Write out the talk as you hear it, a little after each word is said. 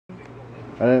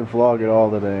I didn't vlog at all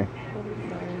today.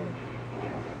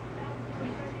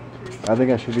 I think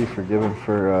I should be forgiven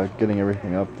for getting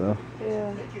everything up though.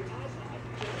 Yeah.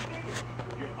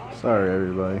 Sorry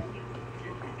everybody.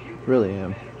 Really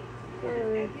am.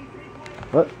 Sorry.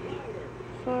 What?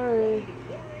 Sorry.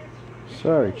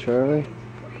 Sorry, Charlie.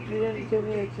 You didn't give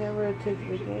me a camera to take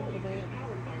the game tonight.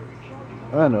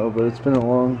 I know, but it's been a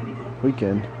long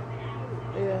weekend.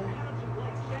 Yeah.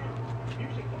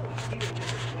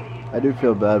 I do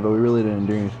feel bad, but we really didn't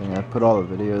do anything. I put all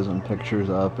the videos and pictures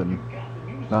up, and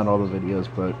not all the videos,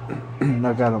 but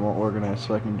I got them all organized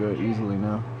so I can do it easily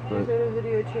now. But You could have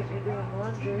videotaped me doing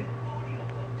laundry.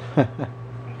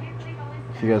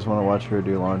 if you guys want to watch her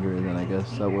do laundry, then I guess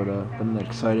that would have been an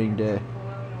exciting day.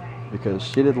 Because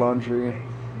she did laundry,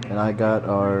 and I got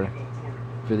our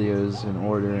videos in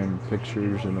order and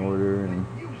pictures in order, and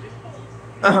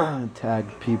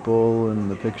tagged people in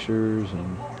the pictures,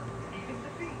 and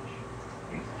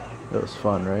it was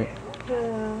fun, right?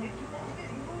 Yeah.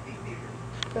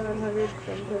 700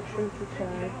 pictures to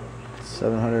tag.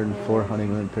 704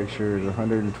 honeymoon pictures,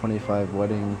 125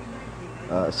 wedding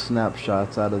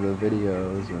snapshots out of the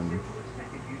videos, and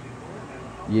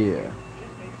yeah,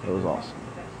 it was awesome.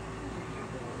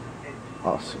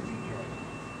 Awesome.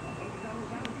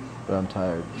 But I'm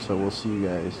tired, so we'll see you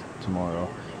guys tomorrow.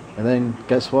 And then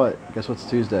guess what? Guess what's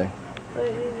Tuesday?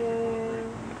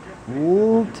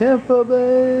 Ooh, Tampa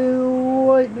Bay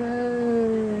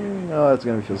Lightning! Oh, that's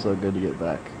gonna feel so good to get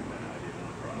back.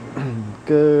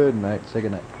 Good night. Say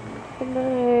good night. Good night.